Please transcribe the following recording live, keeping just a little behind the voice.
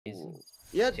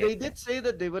Yeah, they did say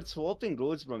that they were swapping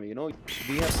roles from we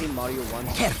have seen Mario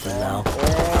once. Careful now.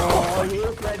 Oh,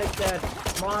 you predicted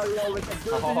Mario with a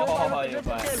good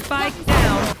Spike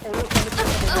down.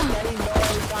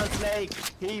 Snake.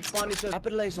 He punishes.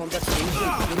 Capitalize on that thing.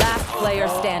 Last player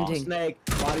standing. Snake.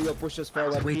 Mario pushes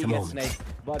forward. Wait he a gets moment. Snake.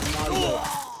 But Mario.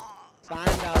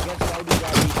 Panda gets rowdy.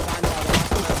 Panda, the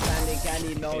last man standing. Can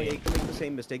he? No, he committed the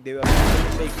same mistake. They were making a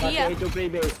mistake. But way to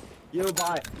pre-base. You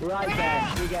buy right there.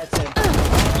 He gets it.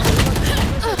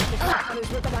 Punish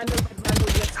with the Vandal, but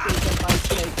Vandal gets taken by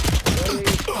Snake.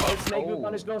 Snake will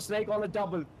punish. No, Snake on a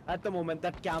double at the moment.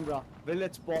 That camera will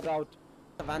it spot out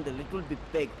the Vandal. It will be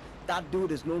big. That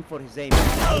dude is known for his aim.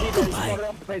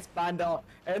 Face Panda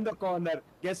in the corner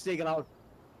gets taken out.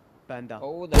 Panda.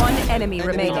 One enemy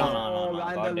remaining. Oh,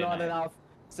 Vandal not enough.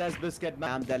 Says Biscuit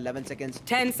Man. There 11 seconds.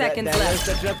 10 seconds there left. Is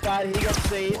the drip card. He gets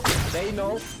saved. They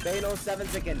know 7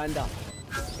 seconds. Panda.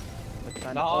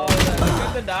 No, look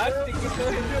at the dark.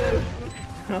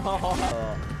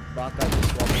 Baka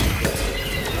just walking.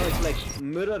 No, it's like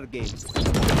mirror game.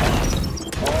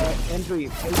 Entry.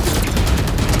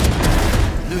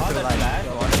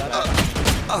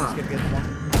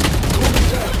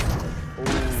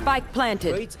 Spike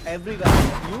planted. Waits everywhere.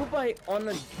 You buy on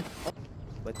a.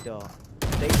 But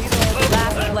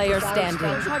last player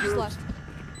standing.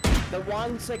 The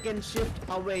 1 second shift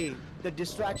away. The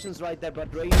distractions right there,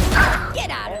 but Ray.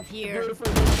 Get out of here.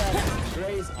 Beautiful defense.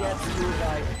 Raze gets through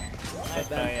by.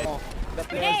 The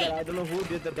players that I don't know who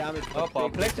did the damage. Oh,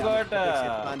 Perplex got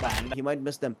he might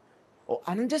miss them. Oh,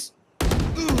 and just.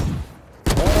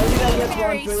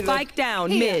 Spike down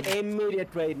mid.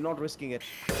 Immediate trade, not risking it.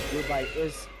 Goodbye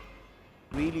is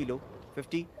really low.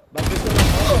 50. But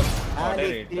and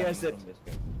he clears it.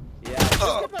 Yeah,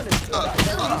 the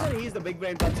reason he's the big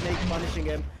brain, but Snake punishing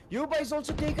him. You guys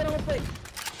also taken out by.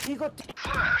 He got the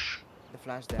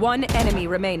flash there. One enemy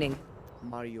remaining.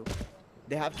 Mario.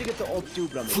 They have to get the op 2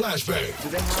 Brahmin. Flashbang. Do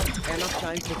they have enough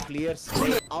time to clear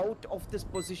Snake out of this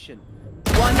position?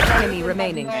 One enemy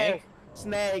remaining.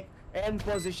 Snake in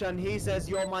position. He says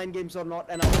your mind games are not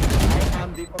enough. I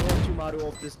am the Orochimaru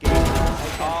of this game.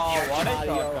 Oh, what a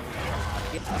shot.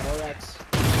 Morax.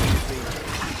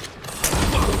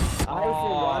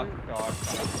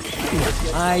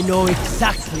 I know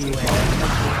exactly where.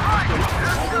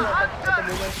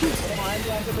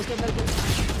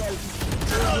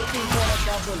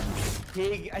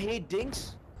 He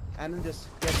dinks and then just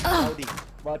gets rowdy.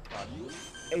 But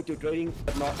A2 trading,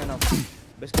 but not enough.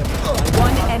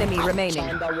 One enemy remaining.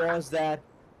 And that was that.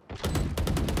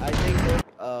 I think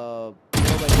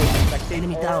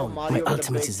Enemy down. My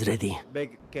ultimate is ready.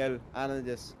 Big kill and then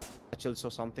just chills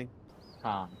or something.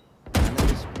 Huh. And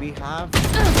then we have the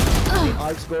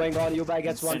ults going on. Yubai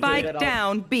gets one. Spike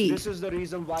down B. This is the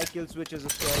reason why KillSwitch is a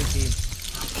strong team.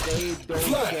 They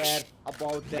don't care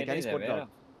about that. Can he spot down?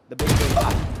 The big thing.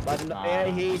 But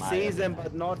he sees him,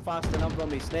 but not fast enough from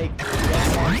his Snake.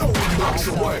 No knocks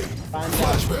away.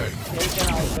 Flashbang. Taken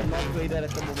out, but not traded at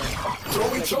the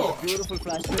moment. Beautiful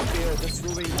flashbang here, just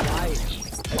proving why.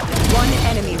 One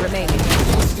enemy remaining.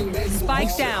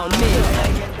 Spike down mid.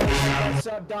 That's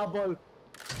a double.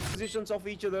 Positions of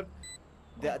each other.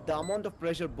 The amount of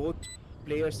pressure both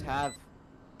players have.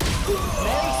 Next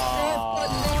step, but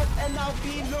not enough.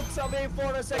 He looks away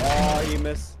for a second. Oh, he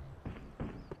missed.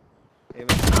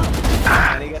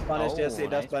 And he gets punished. Yes, he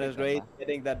does punish. Great,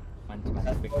 getting that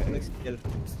skill.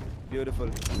 Beautiful.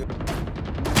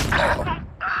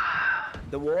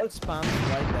 The wall spam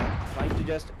right there, trying to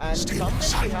just and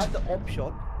sometimes he had the op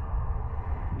shot.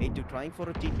 A2 trying for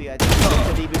a TP. I think it's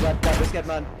a TP, but Biscuit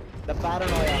Man, the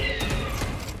paranoia.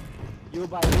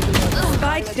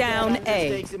 Spike down A.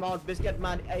 Takes him out. Biscuit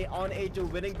Man on A2,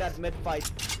 winning that mid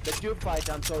fight, the tube fight.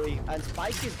 I'm sorry, and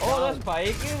Spike is down. Oh, the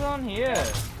Spike is on here.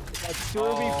 That's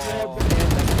 2v4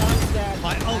 there.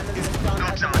 My ult is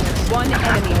One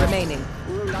enemy remaining.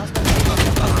 Ooh, last time.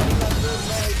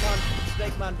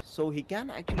 So he can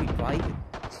actually try it.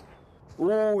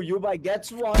 Ooh, Yubai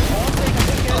gets one.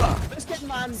 Biscuit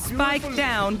Man. Spike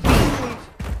down B.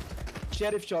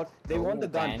 Sheriff shot. They want the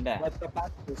gun. Panda. But the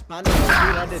Panda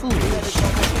read it.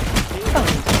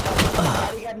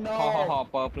 No.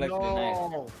 Perplex.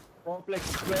 No.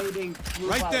 Perplex trading.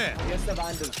 Right there. Yes, the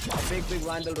Vandal. A big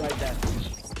Vandal right there.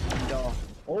 And,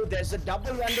 oh, there's a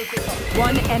double Vandal pickup.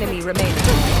 One enemy remaining.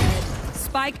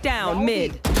 Spike down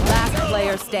mid. Last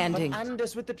player standing. And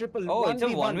this with the triple. Oh, it's a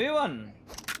 1v1.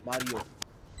 Mario.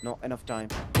 No, enough time.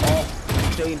 Oh,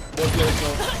 Shane. Both players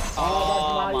know.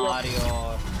 Oh,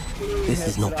 Mario. This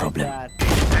is no problem.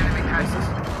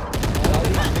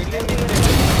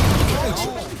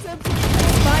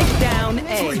 Spike down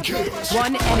A.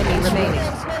 One enemy remaining.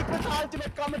 Snake with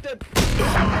ultimate committed.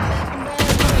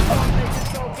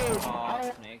 It's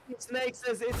okay. Snake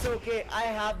says it's okay. I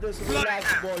have this. Relax,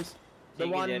 boys. The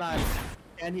one man.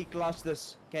 Can he clutch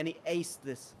this? Can he ace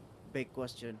this? Big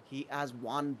question. He has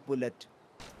one bullet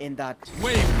in that.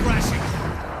 Wave crashing.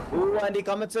 Ooh, and he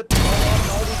commits it.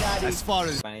 Oh, daddy. As far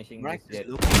as Punishing Right. this jet.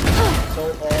 So,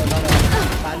 no.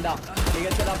 Panda. He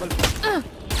gets a double.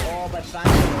 Oh, but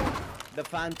the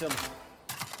Phantom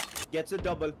gets a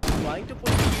double. Trying to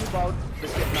push the cube out.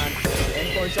 Biscuit man.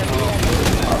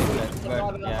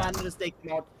 Panda is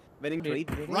taken out. Winning trade.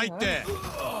 right there.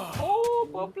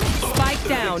 Spike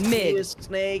down mid.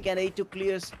 Snake and A2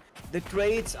 clears. The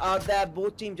trades are there.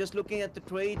 Both teams just looking at the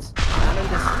trades. And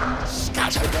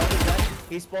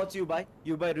he spots Ubai.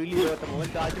 Ubai really low at the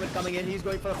moment. The ultimate coming in. He's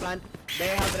going for a plant. They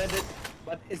have read it.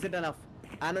 But is it enough?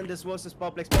 Anandis versus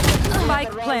Poplex.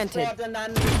 Spike planted.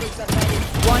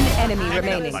 One enemy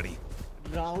remaining. Buddy.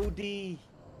 Rowdy.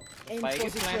 In Spike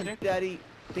is position. planted. Daddy.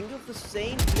 Think of the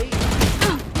same play.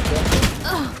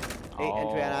 Hey,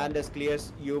 entry and Anandis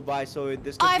clears Ubai. So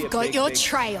this could be I've a got big, your big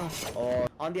trail.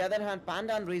 on the other hand,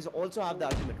 Panda and Raze also have the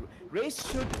ultimate. Raze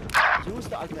should use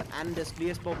the ultimate and this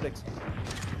clears Poplex.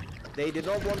 They did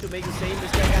not want to make the same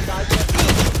mistake and the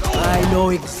ultimate. I know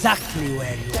exactly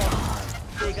where you are.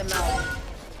 Taken now.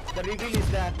 The reveal is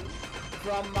that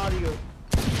from Mario.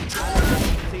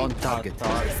 On target.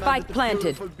 Spike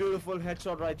planted. Beautiful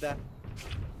headshot right there.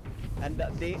 And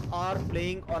they are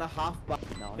playing on a half bar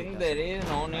now. I think there is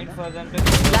no need for them to.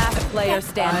 Last player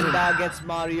standing. Panda gets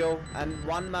Mario and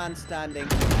one man standing.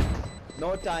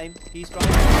 No time. He's trying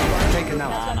to Take it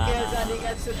now. kills and he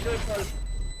gets a triple.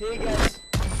 He gets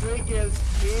 3 kills.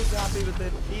 He's happy with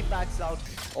it. He backs out.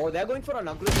 Oh, they're going for an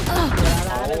aggressive.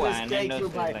 And you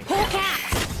by Hawk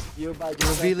out. you by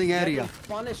Revealing area.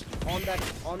 Punished on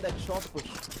that short push.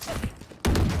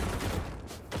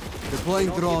 Deploying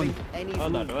Not drone. giving any Oh,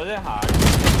 room. that was a hard.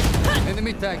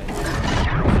 Enemy tag.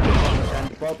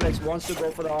 And Poplex wants to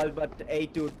go for the ult, but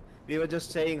A2, we were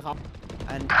just saying how.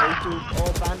 And A2,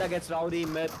 oh, Panda gets Rowdy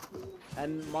mid.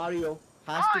 And Mario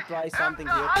has to try something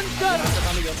here.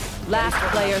 Last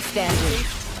player standing.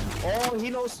 Oh, he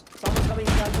knows someone's coming,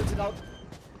 he cancels it out.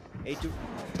 A2.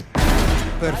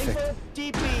 Perfect. Time for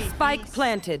TP. Spike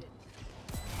planted.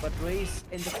 But Raze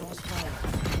in the crossfire.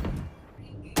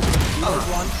 He was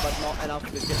one, but not enough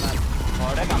to get man.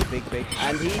 Big.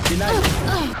 And he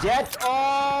denied. Jet.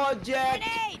 Oh, Jet.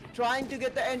 Trying to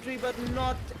get the entry, but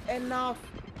not enough.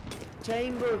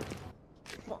 Chamber.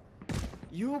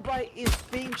 Ubai is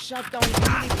being shut down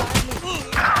really badly.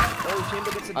 Oh,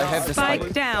 Chamber gets it down. I have the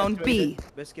Spike down B.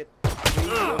 Biscuit. 3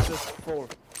 versus 4.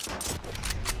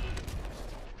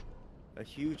 A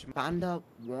huge Panda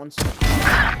wants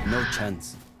No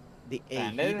chance. the A.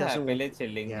 And He is doesn't happily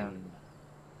chilling. Yeah.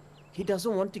 He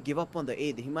doesn't want to give up on the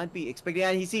A. He might be expecting,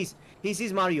 and he sees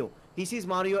Mario. He sees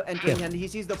Mario entering, and he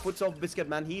sees the foots of Biscuit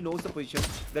Man. He knows the position.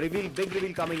 The reveal, big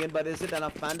reveal coming in, but is it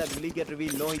enough? Panda, will he get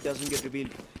revealed? No, he doesn't get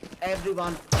revealed.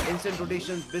 Everyone, instant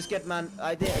rotations. Biscuit Man,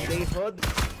 I think they heard.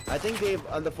 I think they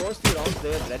on the first 2 rounds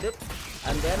they have read it,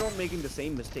 and they're not making the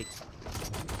same mistakes.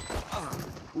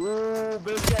 Ooh,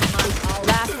 Biscuit Man out.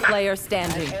 Last player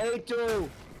standing. A2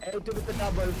 with the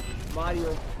double.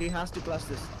 Mario, he has to clutch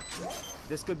this.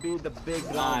 This could be the big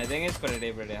round. Nah, I think it's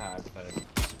pretty hard for it.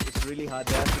 It's really hard.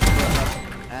 They have to keep it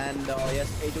up. And yes,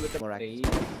 A2 with the Morax.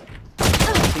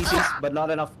 CCs, but not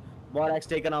enough. Morax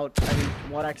taken out. I mean,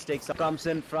 Morax takes up. Comes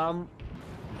in from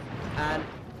and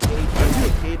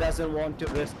he doesn't want to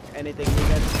risk anything. He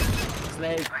gets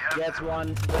Snake gets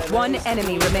one. One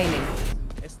enemy remaining.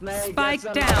 Snake Spike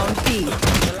gets down B.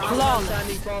 Flawless.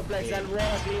 Standing Complex and what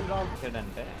a clean round.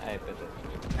 Shouldn't I put it.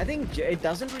 I think it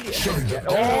doesn't really.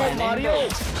 Oh, Mario!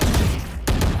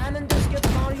 And just gets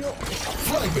Mario.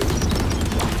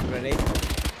 Grenade.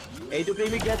 A2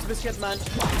 Creamy gets Biscuit Man.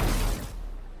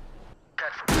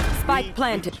 Spike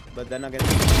planted. But then again.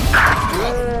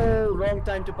 Oh, wrong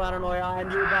time to paranoia.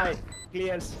 And Ubai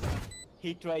clears.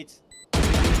 He trades.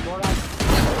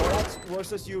 Morax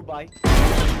versus Ubai.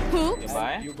 Who?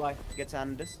 Ubai? Ubai gets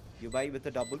Anandis. Ubai with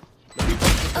a double.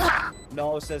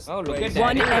 No, says. Oh, look at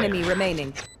One that. enemy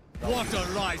remaining. What a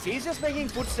rise. He's just making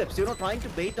footsteps, you know, trying to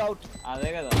bait out.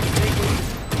 Adega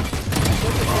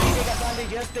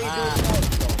Yes, they do.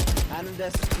 And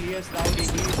this clears Rowdy.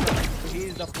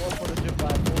 He's the 4 for the trip.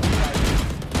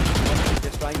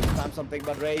 Just trying to spam something,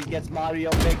 but Ray gets Mario.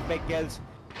 Big kills.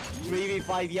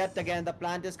 3v5 yet again. The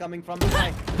plant is coming from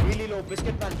behind. Really low.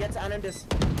 Biscuit Man gets Anandis.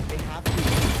 They have to.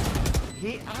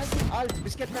 He has the ult.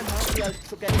 Biscuitman has the ult.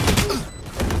 So can he do it?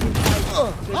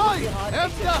 I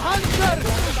am the hunter!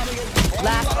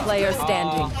 Last player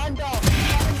standing. Panda!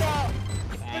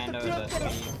 And With the the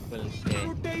triple people stay.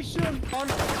 rotation on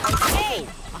a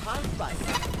hand spike.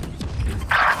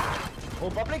 Oh,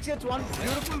 Publix gets one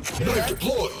beautiful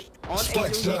Deployed. on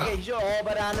Spikes down. Asia. Oh,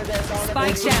 but Anand's on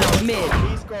Spike the down, mid.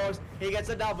 He scores. He gets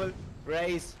a double.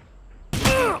 Raise.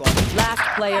 Last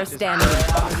player standing.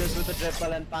 Just with the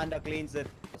triple and Panda cleans it.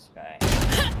 This guy.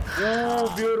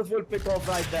 Oh, beautiful pick off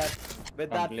right there. With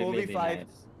that Completely 4v5. denied.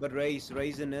 But Ray's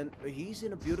in. He's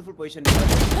in a beautiful position. He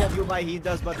doesn't you by he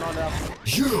does, but not enough.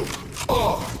 You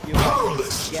are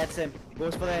powerless. Gets him.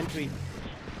 Goes for the entry.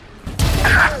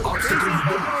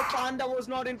 Panda was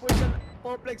not in position.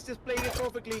 Perplex just playing it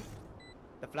perfectly.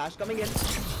 The flash coming in.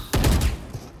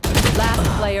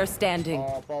 Last player standing.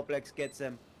 Oh, Perplex gets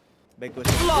him. Big push.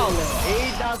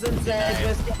 He doesn't say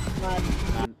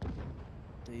Biscuitman.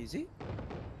 Easy.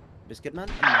 Biscuitman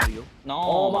and Mario. No,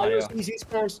 Oh, Mario's Mario. easy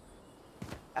scores.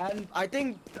 And I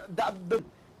think that the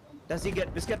does he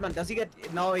get Biscuitman? Does he get?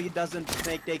 No, he doesn't.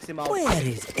 Snake takes him out. Where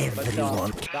is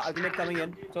everyone? But, the ultimate coming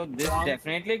in. So this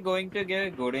definitely going to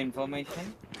give good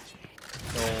information.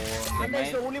 So they Panda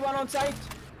is the might... only one on site.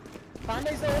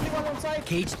 Panda is the only one on site.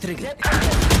 Cage trigger.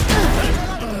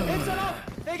 It's enough.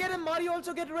 They get him. Mario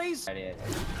also get raised.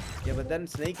 Yeah, but then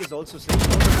Snake is also Snake.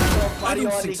 Mario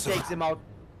don't only think so. takes him out.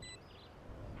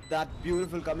 That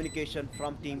beautiful communication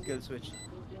from Team KillSwitch.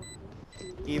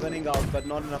 Evening out, but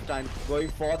not enough time. Going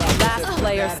for the Last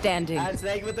player standing. And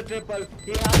Snake with the triple.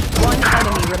 He has One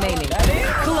enemy remaining.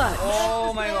 Clutch.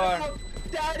 Oh my god.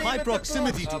 Daddy High with the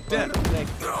proximity cross. to death.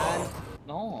 And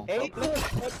No. 8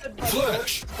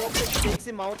 Flash. Focus takes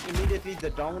him out immediately. The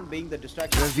down being the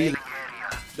distraction. Reveal.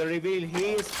 The reveal. He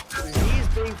is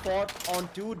being fought on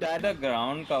 2 dead. The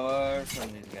ground cover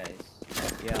from these guys.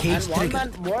 Yeah. Cage And one trigger.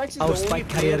 man Moex is Our the only spike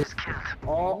player. carrier.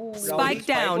 Oh, Spike Rowdy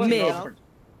down, was mid. down.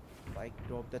 Spike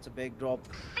drop. That's a big drop.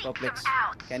 Perplex.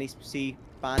 Can he see?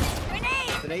 Pan.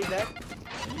 Grenade there.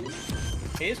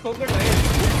 He's cooked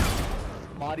right.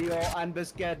 Mario and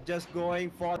Biscuit just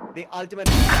going for the ultimate.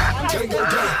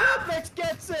 Perplex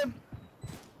gets him.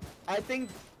 I think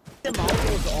the mouse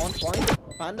was on point.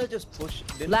 Panda just pushed.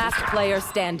 didn't Last push. player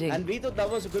standing. And we thought that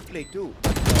was a good play too.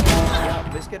 Yeah,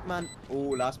 Biscuit man. Oh,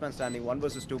 last man standing. 1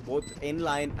 versus 2. Both in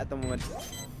line at the moment.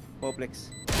 Perplex.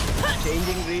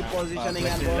 Changing repositioning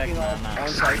and working on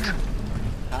site.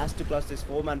 Has to clutch this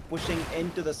 4-man pushing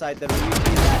into the side. The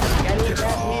Can he get?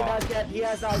 He does get. He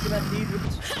has the ultimate lead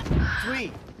with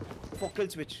 3 for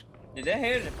KillSwitch. Did they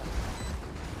hear it?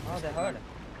 Oh, they heard.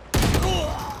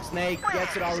 Snake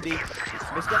gets Rowdy.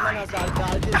 Biscuitman has the ult. The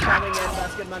ult is coming in.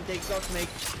 Basketman takes out Snake.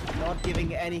 Not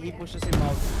giving any. He pushes him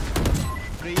out.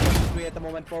 3 versus 3 at the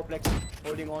moment. Perplex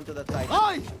holding on to the side.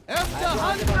 I am the And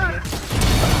hunter!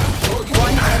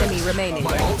 One enemy remaining.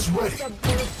 My ult's ready.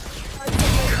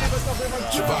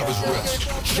 Survivors rest.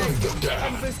 Shutting them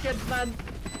down. Biscuitman.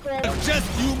 Just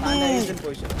you Panda is in move.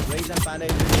 position. Raise and Panda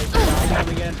is in position. Now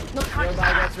coming in.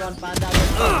 Nearby gets one. Panda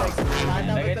gets Perplex.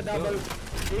 Panda with the double.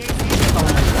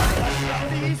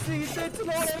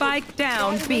 Spike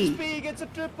down, B. He gets a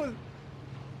triple.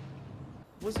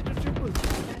 Was it a triple?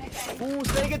 Ooh,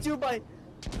 Snake gets you by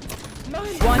 9.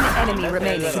 One enemy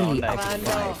remaining.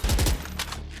 Panda.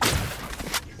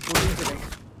 14 seconds.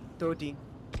 13.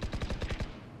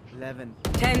 11.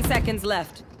 10 seconds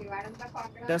left.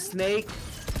 The Snake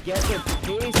gets it. He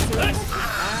swings and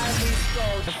he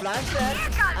scores. The flash there.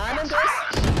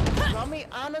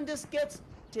 Anand just gets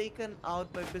taken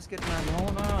out by Biscuitman. No,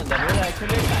 that was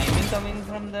actually timing coming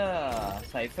from the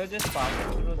cipher just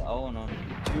passed through. Oh no.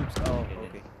 Tubes. Oh,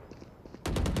 okay.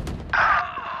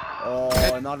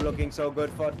 Oh, not looking so good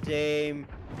for team.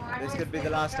 This could be the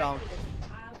last round.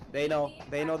 They know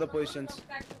the positions.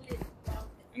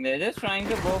 They're just trying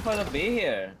to go for the B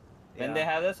here. When Yeah. they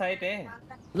have the site A.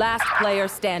 Last player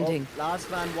standing. Oh, last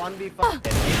man 1v5.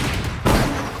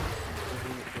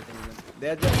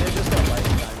 They're just not buying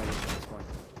time at this point.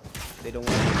 They don't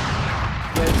want to.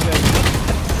 KillSwitch.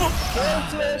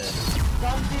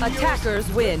 Continues. Attackers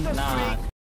win. Nah,